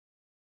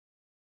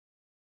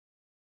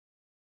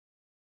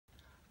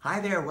Hi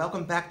there,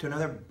 welcome back to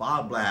another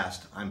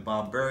BobBlast. I'm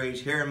Bob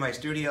Burridge here in my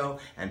studio,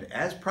 and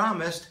as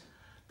promised,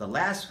 the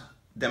last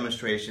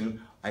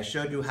demonstration I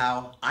showed you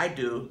how I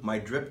do my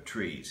drip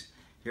trees.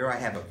 Here I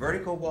have a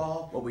vertical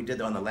wall, what we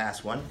did on the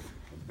last one,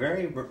 a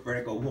very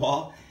vertical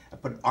wall. I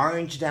put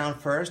orange down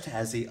first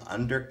as the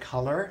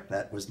undercolor,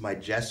 that was my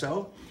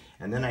gesso,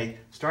 and then I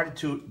started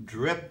to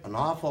drip an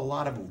awful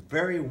lot of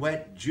very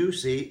wet,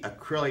 juicy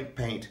acrylic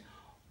paint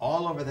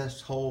all over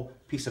this whole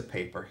piece of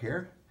paper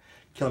here.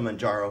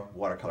 Kilimanjaro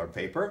watercolor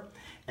paper,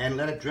 and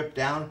let it drip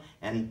down,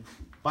 and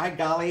by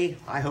golly,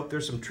 I hope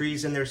there's some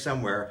trees in there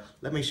somewhere.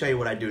 Let me show you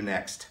what I do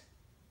next.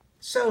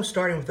 So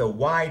starting with a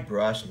wide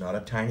brush, not a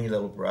tiny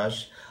little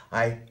brush,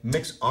 I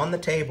mix on the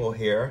table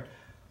here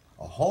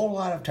a whole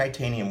lot of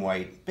titanium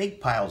white, big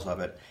piles of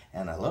it,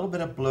 and a little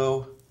bit of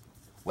blue.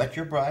 Wet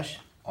your brush,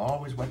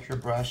 always wet your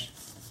brush,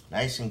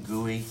 nice and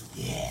gooey.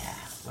 Yeah,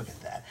 look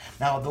at that.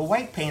 Now the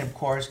white paint, of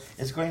course,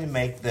 is going to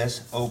make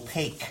this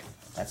opaque.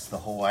 That's the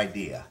whole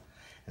idea.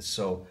 And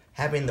so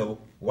having the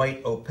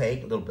white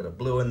opaque, a little bit of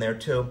blue in there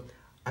too,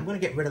 I'm going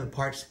to get rid of the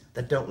parts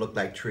that don't look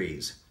like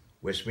trees.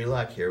 Wish me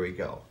luck, here we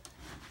go.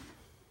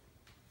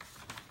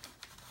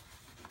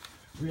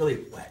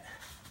 Really wet.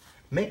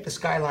 Make the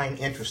skyline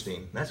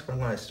interesting. That's what I'm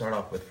going to start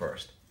off with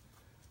first.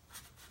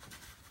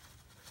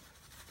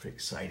 Pretty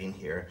exciting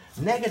here.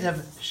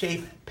 Negative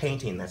shape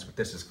painting, that's what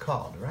this is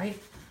called, right?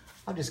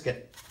 I'll just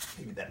get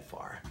maybe that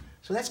far.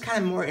 So that's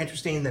kind of more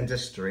interesting than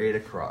just straight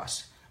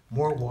across.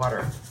 More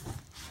water.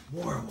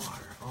 More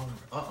water all over.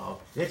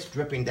 Uh-oh, it's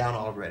dripping down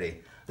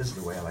already. This is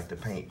the way I like to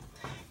paint.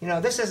 You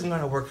know, this isn't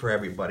going to work for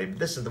everybody, but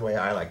this is the way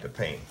I like to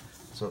paint.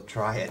 So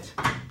try it.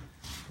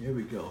 Here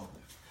we go.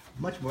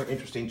 Much more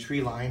interesting tree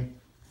line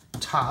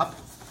top.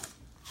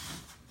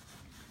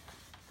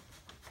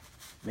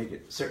 Make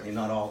it certainly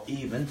not all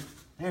even.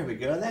 There we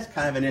go. That's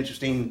kind of an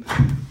interesting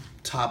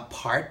top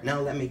part. Now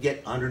let me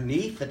get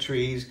underneath the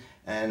trees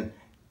and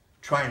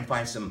try and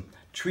find some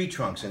tree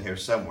trunks in here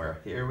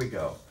somewhere. Here we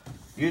go.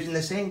 Using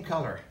the same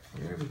color.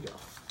 Here we go.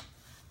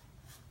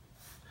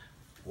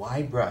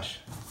 Wide brush.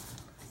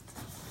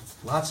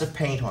 Lots of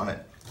paint on it.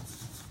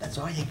 That's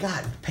all you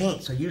got,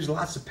 paint, so use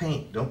lots of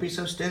paint. Don't be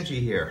so stingy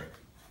here.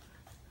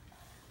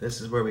 This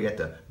is where we get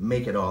to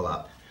make it all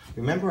up.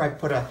 Remember I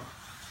put a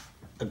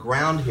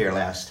ground here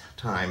last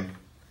time.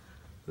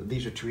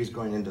 These are trees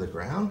going into the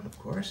ground, of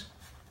course.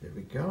 There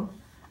we go.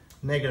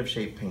 Negative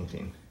shape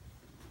painting.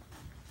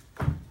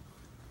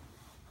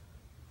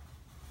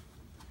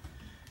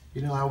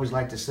 You know, I always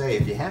like to say,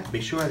 if you have to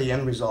be sure of the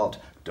end result,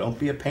 don't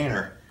be a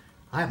painter.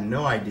 I have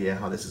no idea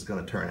how this is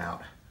going to turn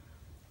out.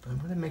 But I'm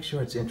going to make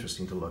sure it's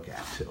interesting to look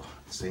at, too,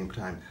 at the same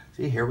time.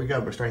 See, here we go.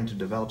 We're starting to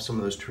develop some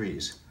of those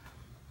trees.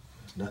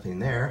 There's nothing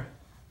there.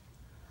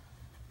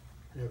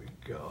 There we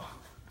go.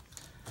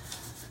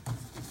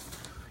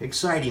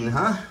 Exciting,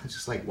 huh? It's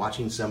just like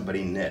watching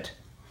somebody knit.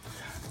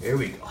 Here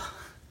we go.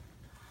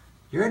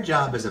 Your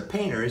job as a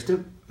painter is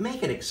to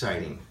make it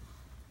exciting.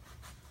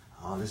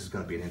 Oh, this is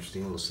going to be an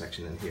interesting little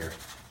section in here.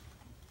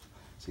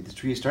 See, the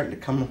tree is starting to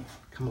come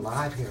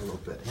alive here a little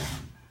bit.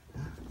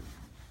 Yeah?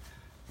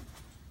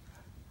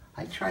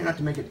 I try not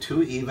to make it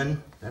too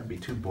even. That'd be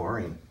too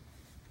boring.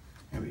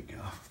 There we go.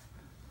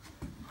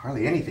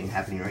 Hardly anything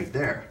happening right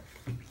there.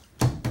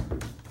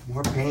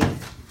 More paint.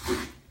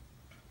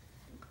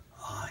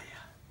 Oh,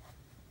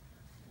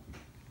 yeah.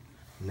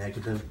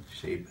 Negative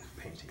shape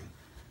painting.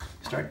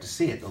 Start to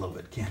see it a little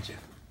bit, can't you?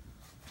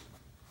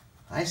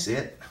 I see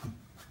it.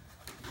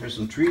 There's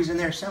some trees in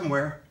there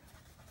somewhere.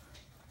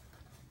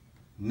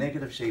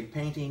 Negative shape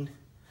painting.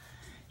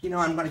 You know,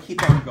 I'm going to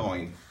keep on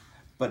going.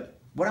 But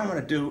what I'm going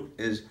to do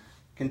is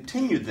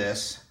continue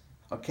this,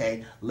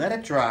 okay, let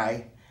it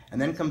dry,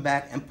 and then come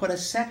back and put a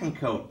second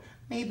coat,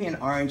 maybe an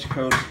orange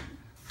coat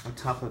on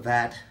top of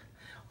that,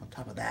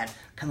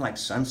 kind of like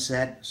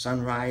sunset,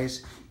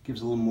 sunrise,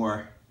 gives a little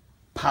more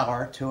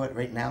power to it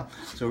right now.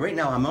 So right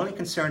now I'm only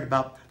concerned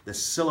about the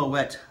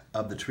silhouette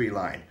of the tree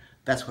line.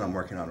 That's what I'm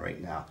working on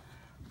right now.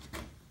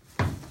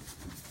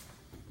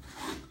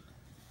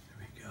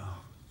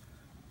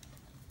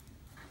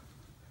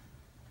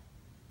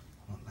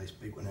 Nice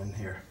big one in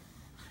here.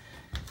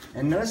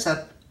 And notice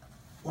that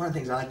one of the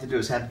things I like to do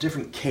is have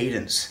different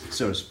cadence,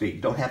 so to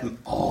speak. Don't have them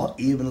all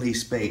evenly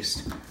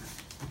spaced.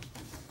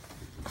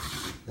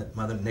 Let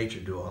Mother Nature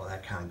do all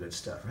that kind of good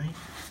stuff, right?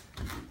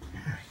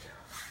 There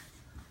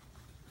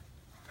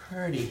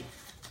we go.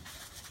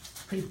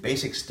 Pretty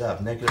basic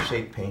stuff, negative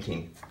shape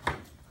painting.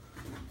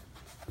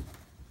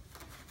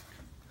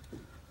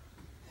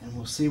 And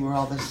we'll see where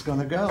all this is going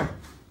to go.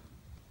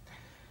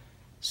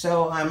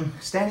 So I'm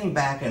standing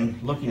back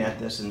and looking at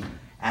this and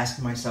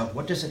asking myself,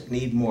 what does it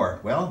need more?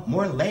 Well,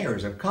 more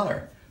layers of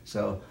color.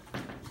 So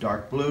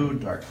dark blue,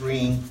 dark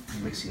green,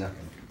 mixing up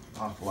an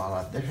awful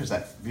lot of, there's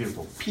that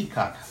beautiful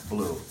peacock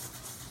blue.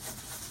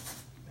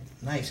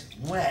 Nice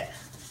and wet.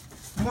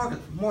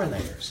 More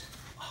layers.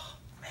 Oh,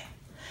 man.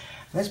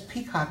 This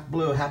peacock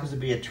blue happens to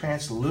be a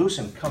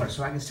translucent color,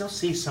 so I can still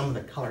see some of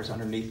the colors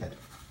underneath it.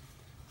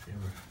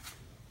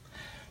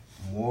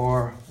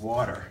 More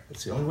water.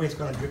 It's the only way it's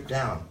going to drip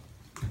down.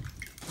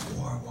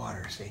 More more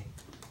water, see?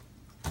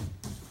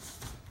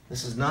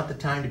 This is not the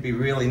time to be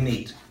really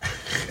neat.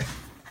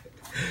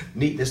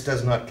 Neatness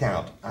does not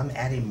count. I'm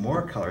adding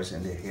more colors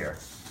into here.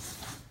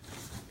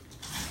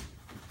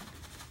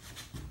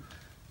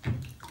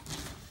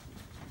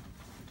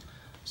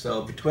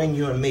 So between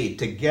you and me,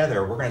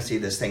 together, we're going to see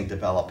this thing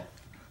develop.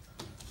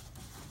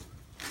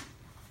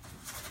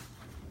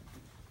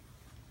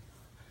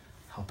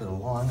 Help it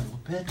along a little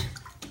bit.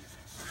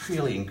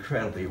 Really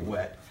incredibly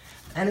wet.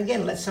 And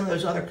again, let some of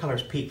those other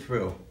colors peek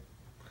through.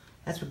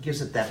 That's what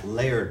gives it that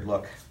layered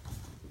look.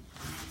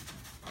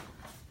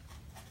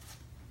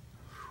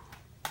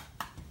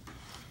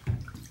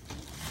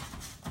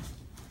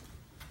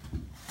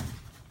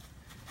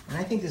 And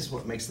I think this is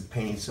what makes the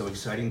painting so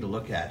exciting to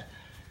look at.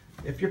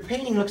 If your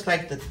painting looks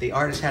like the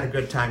artist had a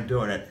good time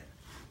doing it,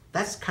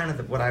 that's kind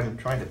of what I'm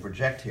trying to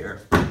project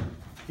here.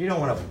 You don't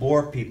want to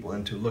bore people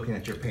into looking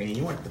at your painting.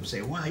 You want them to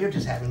say, wow, you're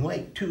just having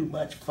way too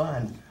much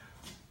fun.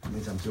 That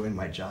means I'm doing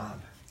my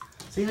job.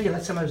 See how you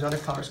let some of those other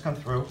colors come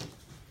through?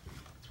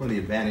 It's one of the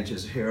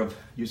advantages here of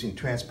using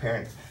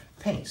transparent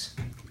paints.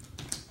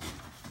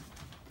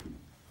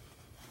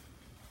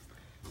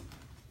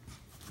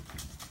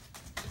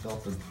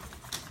 Develop the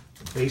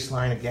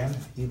baseline again,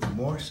 even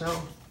more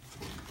so.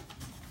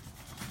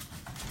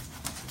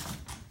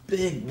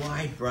 Big,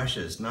 wide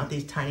brushes, not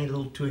these tiny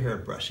little two-hair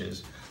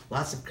brushes.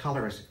 Lots of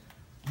colors,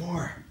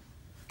 more.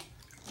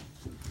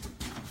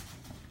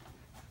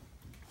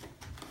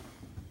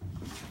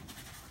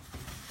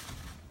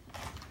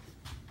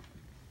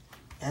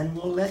 And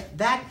we'll let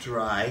that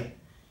dry,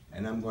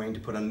 and I'm going to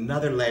put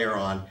another layer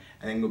on,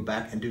 and then go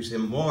back and do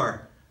some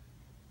more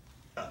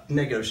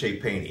negative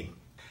shade painting.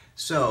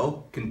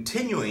 So,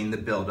 continuing the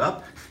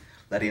build-up,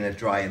 letting it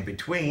dry in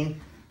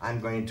between,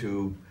 I'm going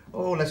to,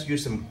 let's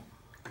use some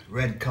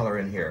red color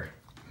in here.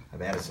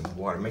 I've added some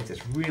water, make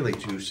this really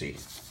juicy,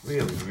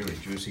 really, really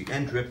juicy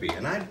and drippy.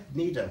 And I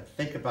need to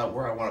think about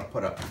where I want to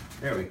put up.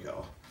 There we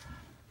go.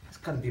 It's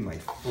got to be my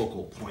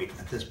focal point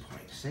at this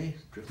point. See,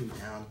 dripping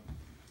down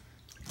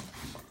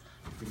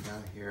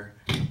here.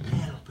 And a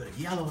little bit of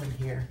yellow in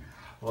here.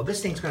 Well,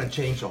 this thing's going to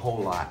change a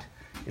whole lot.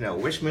 You know,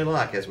 wish me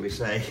luck, as we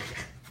say.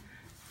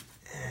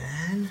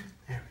 And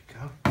there we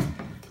go.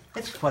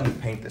 It's fun to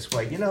paint this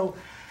way. You know,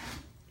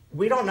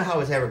 we don't know how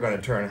it's ever going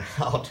to turn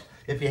out.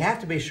 If you have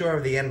to be sure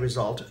of the end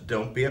result,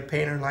 don't be a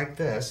painter like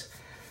this.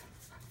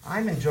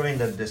 I'm enjoying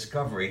the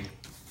discovery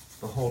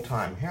the whole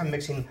time. Here I'm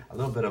mixing a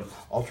little bit of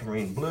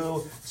ultramarine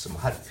blue, some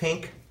hot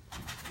pink.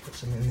 Put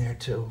some in there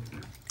too.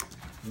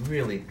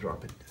 Really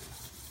drop it,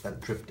 let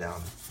it drip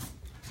down.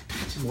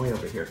 Some way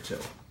over here too.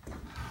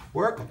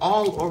 Work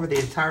all over the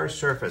entire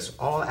surface,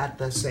 all at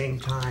the same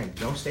time.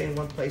 Don't stay in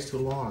one place too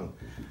long.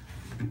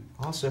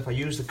 Also, if I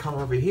use the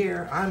color over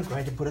here, I'm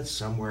going to put it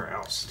somewhere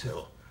else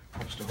too.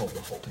 Helps to hold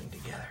the whole thing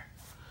together.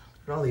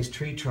 Look at all these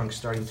tree trunks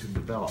starting to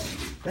develop.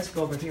 Let's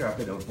go over here. I've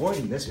been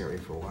avoiding this area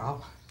for a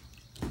while.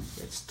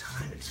 It's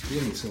time. It's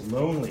feeling so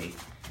lonely.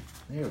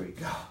 There we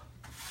go.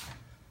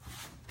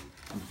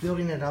 I'm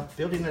building it up,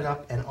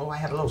 and I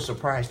have a little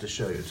surprise to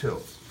show you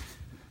too.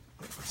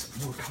 Put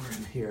some more color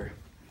in here.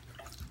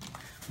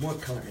 More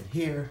color in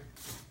here.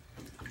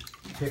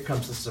 Here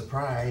comes the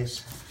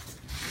surprise.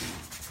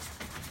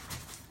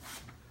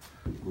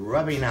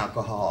 Rubbing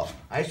alcohol,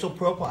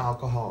 isopropyl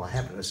alcohol. I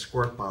have it in a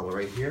squirt bottle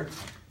right here,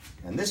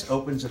 and this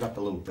opens it up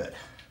a little bit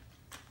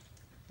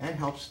and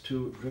helps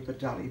to drip it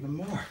down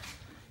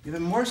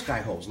even more sky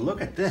holes.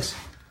 Look at this.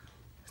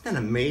 Isn't that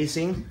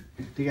amazing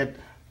to get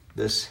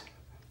these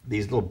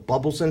little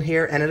bubbles in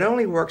here? And it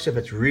only works if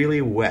it's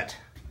really wet.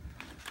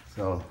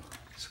 So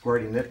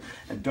squirting it,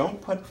 and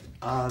don't put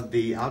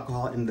the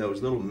alcohol in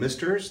those little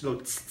misters,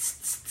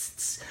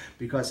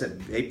 because it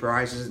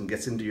vaporizes and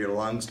gets into your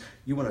lungs.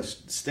 You want a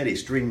steady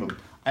stream of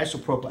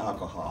isopropyl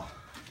alcohol.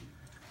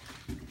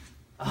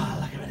 Ah,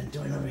 look at what I'm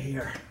doing over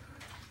here.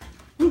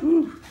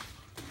 Woohoo!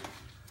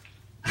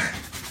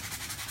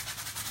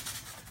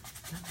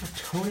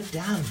 Tone it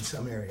down in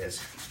some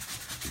areas.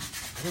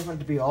 I don't want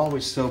it to be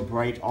always so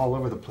bright all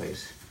over the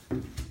place.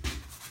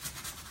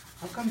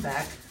 I'll come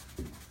back.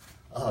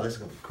 Oh, this is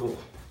gonna be cool.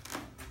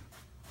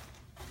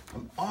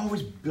 I'm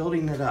always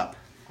building it up.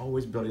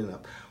 Always building it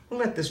up. We'll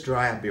let this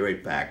dry. I'll be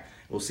right back.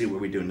 We'll see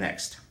what we do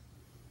next.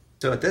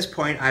 So at this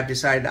point, I've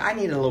decided I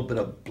need a little bit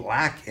of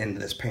black in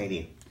this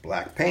painting.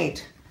 Black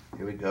paint.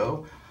 Here we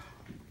go.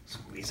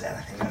 Squeeze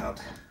that thing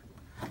out.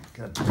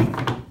 Got a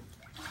big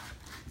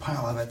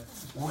pile of it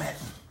wet.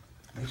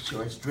 Make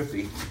sure it's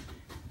drippy. I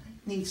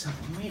need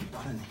something way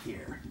down in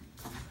here.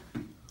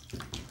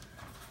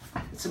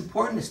 It's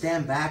important to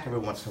stand back every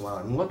once in a while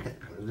and look at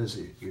what it is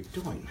that you're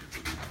doing,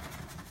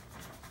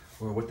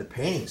 or what the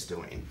painting's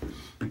doing.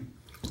 I'm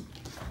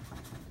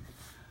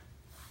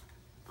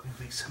going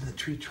to make some of the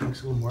tree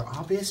trunks a little more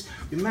obvious.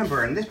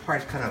 Remember, and this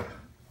part's kind of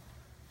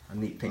a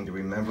neat thing to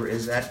remember,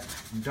 is that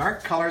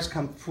dark colors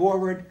come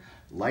forward,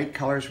 light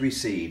colors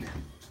recede.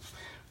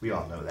 We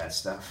all know that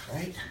stuff,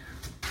 right?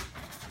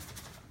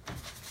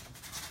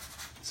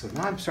 So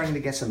now I'm starting to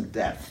get some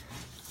depth.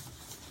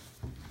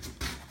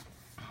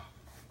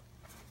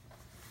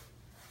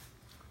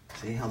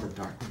 See how the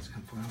dark ones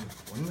come forward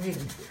with one right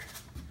in here.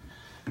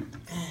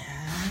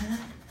 And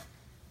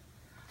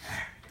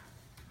there we go.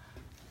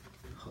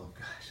 Oh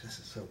gosh, this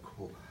is so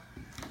cool.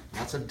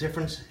 Lots of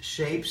different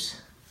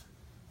shapes,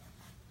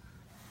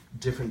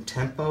 different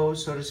tempos,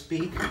 so to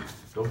speak.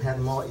 Don't have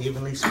them all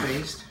evenly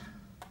spaced.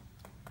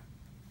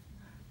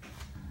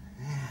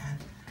 And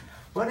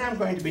what I'm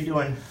going to be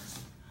doing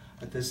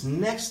at this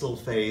next little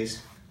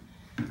phase,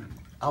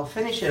 I'll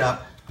finish it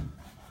up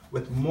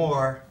with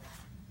more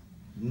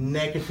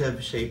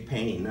negative shape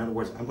painting. In other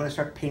words, I'm going to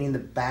start painting the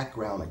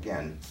background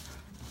again.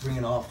 Bring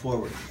it all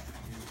forward.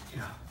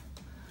 Here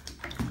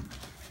we go.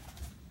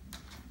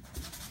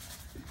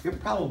 You're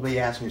probably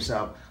asking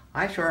yourself,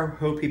 I sure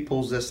hope he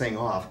pulls this thing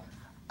off.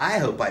 I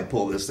hope I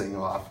pull this thing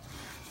off.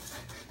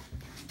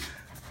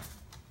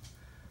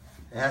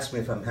 Ask me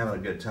if I'm having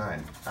a good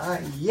time.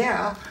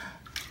 Yeah.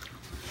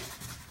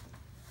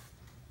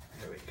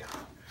 There we go.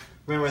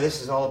 Remember,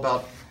 this is all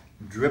about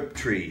drip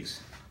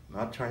trees. I'm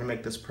not trying to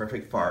make this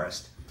perfect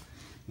forest.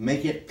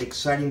 Make it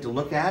exciting to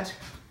look at.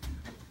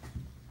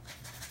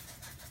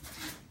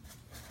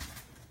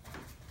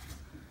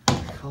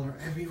 Color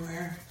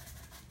everywhere.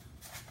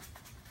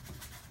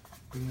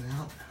 Bring it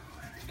out.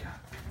 There we go.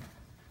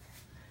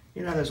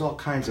 You know, there's all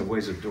kinds of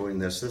ways of doing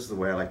this. This is the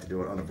way I like to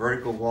do it. On a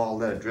vertical wall,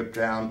 let it drip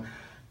down,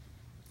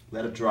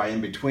 let it dry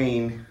in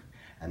between,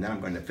 and then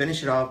I'm going to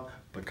finish it off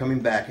by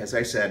coming back, as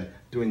I said,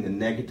 doing the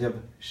negative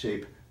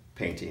shape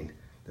painting.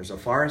 There's a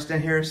forest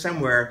in here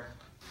somewhere.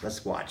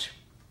 Let's watch.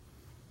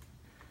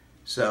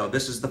 So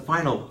this is the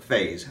final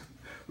phase.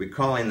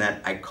 Recalling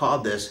that I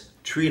called this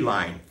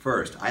Treeline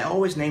first. I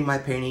always name my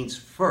paintings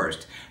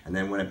first, and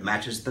then when it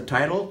matches the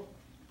title,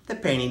 the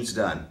painting's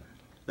done.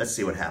 Let's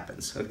see what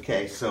happens.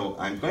 Okay, so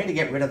I'm going to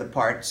get rid of the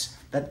parts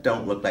that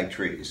don't look like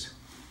trees.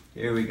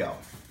 Here we go.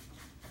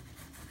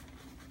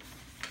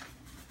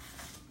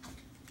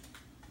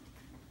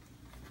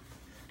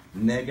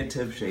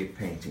 Negative shape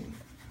painting.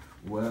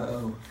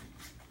 Whoa.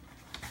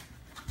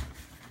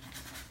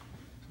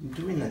 I'm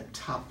doing the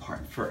top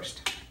part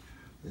first.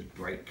 This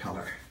bright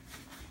color.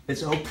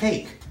 It's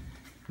opaque.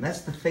 And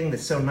that's the thing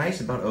that's so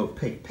nice about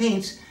opaque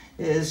paints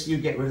is you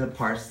get rid of the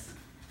parts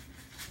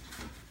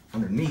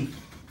underneath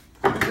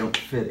that don't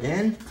fit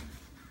in,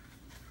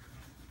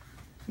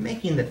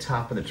 making the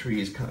top of the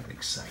trees kind of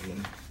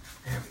exciting.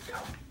 There we go.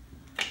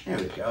 There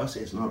we go.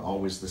 See, it's not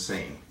always the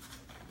same.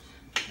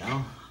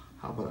 Now,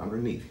 how about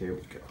underneath? Here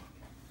we go.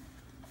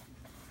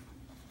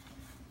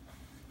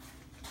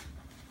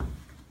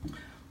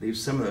 Leave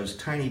some of those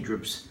tiny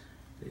drips.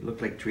 They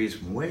look like trees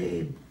from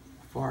way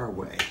far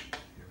away.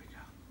 Here we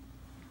go.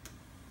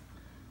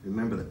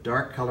 Remember, the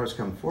dark colors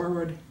come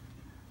forward.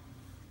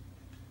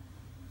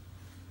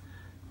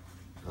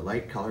 The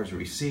light colors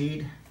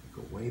recede.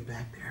 Go way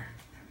back there.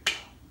 There we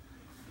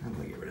go. I'm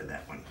going to get rid of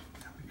that one.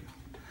 There we go.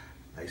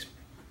 Nice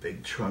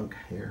big trunk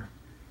here.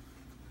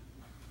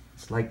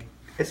 It's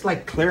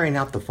like clearing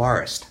out the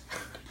forest.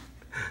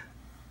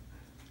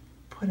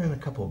 Put in a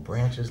couple of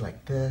branches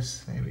like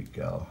this. There we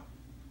go.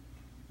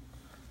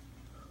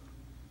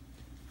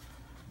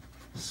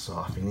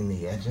 Softening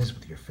the edges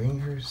with your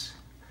fingers.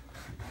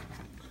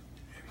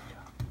 There we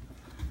go.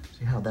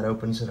 See how that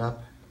opens it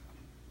up?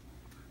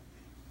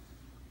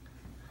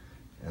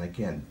 And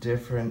again,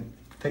 different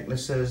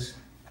thicknesses,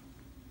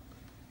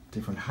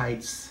 different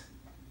heights.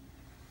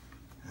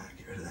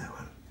 Get rid of that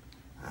one.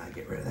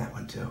 Get rid of that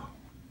one too.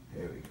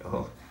 There we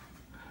go.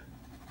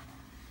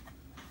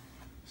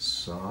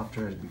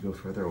 Softer as we go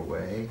further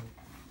away.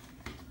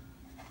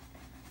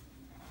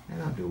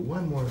 And I'll do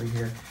one more over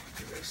here.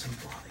 Get rid of some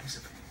bodies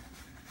over here.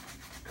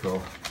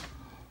 Cool.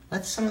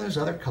 Let some of those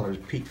other colors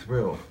peek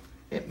through.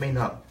 It may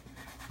not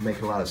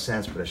make a lot of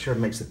sense, but it sure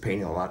makes the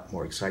painting a lot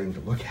more exciting to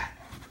look at.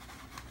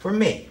 For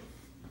me.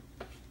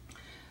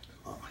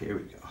 Oh, here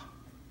we go.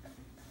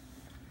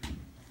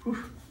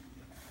 Whew.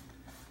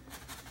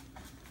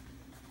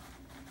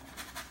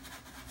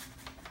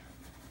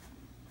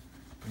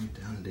 Bring it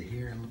down into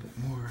here a little bit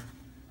more.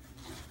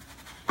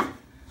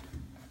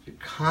 You're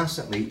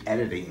constantly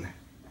editing.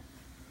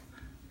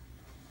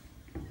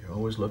 You're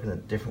always looking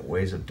at different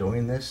ways of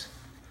doing this.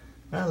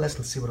 Well, let's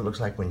see what it looks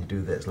like when you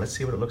do this. Let's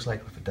see what it looks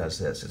like if it does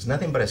this. It's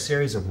nothing but a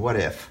series of what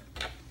if.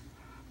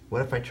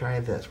 What if I try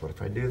this? What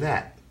if I do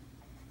that?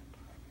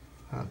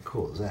 How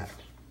cool is that?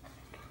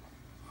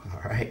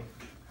 All right.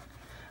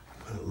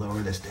 I'm going to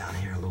lower this down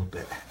here a little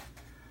bit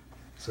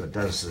so it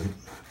doesn't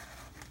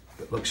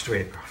look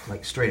straight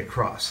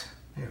across.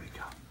 There we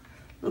go.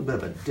 A little bit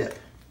of a dip.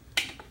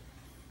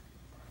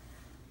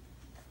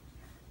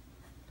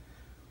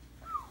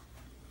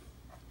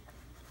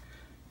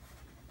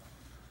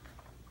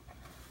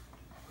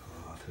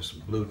 Oh, there's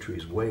some blue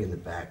trees way in the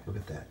back. Look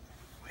at that.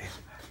 Way in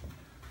the back.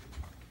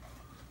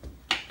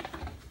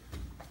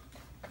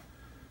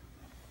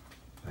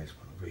 Nice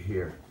one over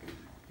here.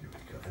 Here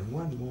we go. And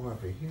one more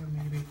over here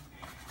maybe.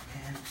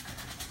 And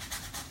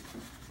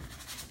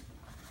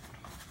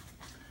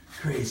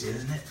crazy,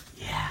 isn't it?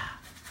 Yeah.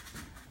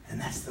 And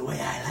that's the way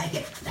I like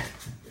it.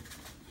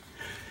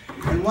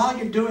 And while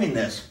you're doing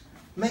this,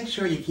 make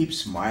sure you keep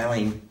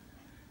smiling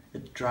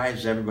it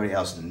drives everybody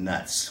else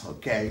nuts,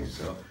 okay?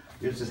 So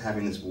you're just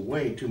having this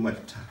way too much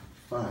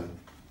fun.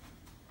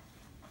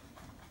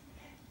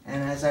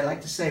 And as I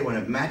like to say, when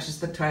it matches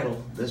the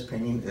title, this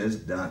painting is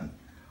done.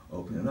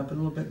 Open it up a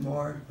little bit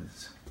more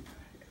with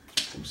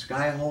some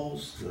sky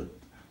holes so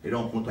they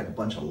don't look like a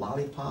bunch of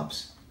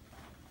lollipops.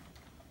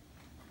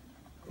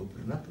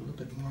 Open it up a little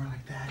bit more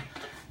like that.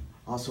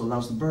 Also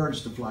allows the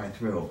birds to fly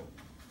through.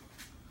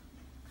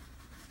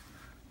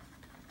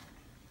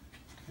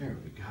 There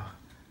we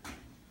go.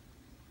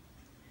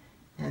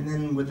 And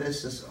then with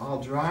this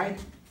all dried,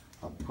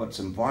 I'll put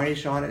some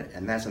varnish on it,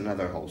 and that's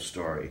another whole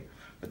story.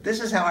 But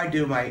this is how I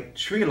do my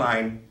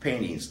Treeline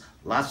paintings.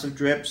 Lots of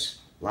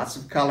drips, lots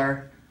of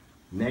color,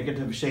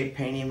 negative shape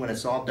painting when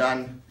it's all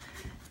done.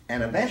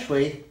 And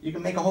eventually, you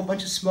can make a whole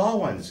bunch of small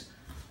ones,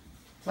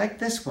 like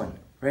this one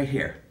right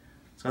here.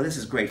 So this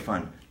is great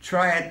fun.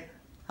 Try it.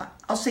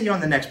 I'll see you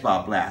on the next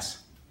BobBlast.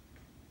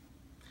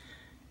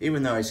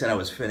 Even though I said I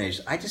was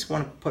finished, I just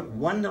want to put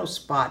one little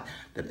spot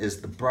that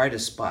is the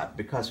brightest spot,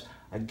 because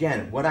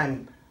again, what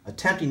I'm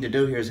attempting to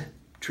do here is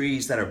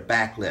trees that are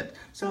backlit.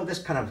 So this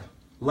kind of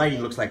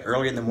lighting looks like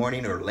early in the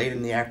morning or late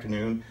in the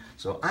afternoon.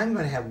 So I'm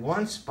going to have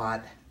one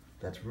spot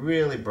that's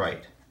really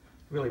bright,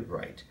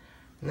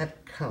 and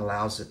that kind of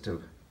allows it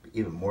to be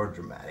even more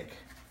dramatic.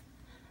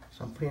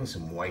 So I'm putting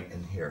some white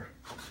in here,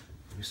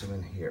 maybe some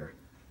in here,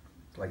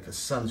 like the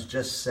sun's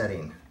just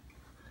setting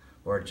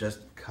or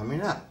just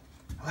coming up.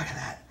 Look at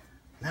that.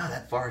 Now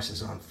that forest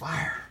is on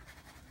fire.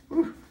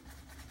 Woo.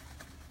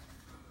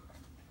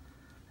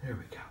 There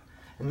we go.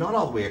 And not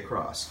all the way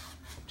across,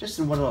 just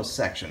in one little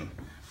section.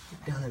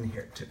 Down in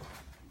here too.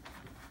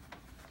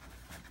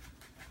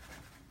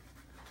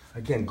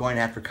 Again, going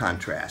after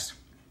contrast.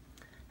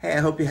 Hey, I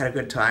hope you had a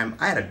good time.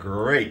 I had a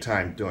great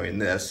time doing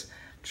this.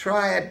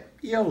 Try it,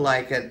 you'll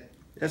like it.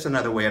 There's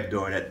another way of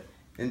doing it.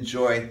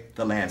 Enjoy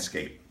the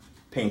landscape.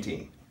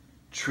 Painting.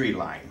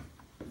 Treeline.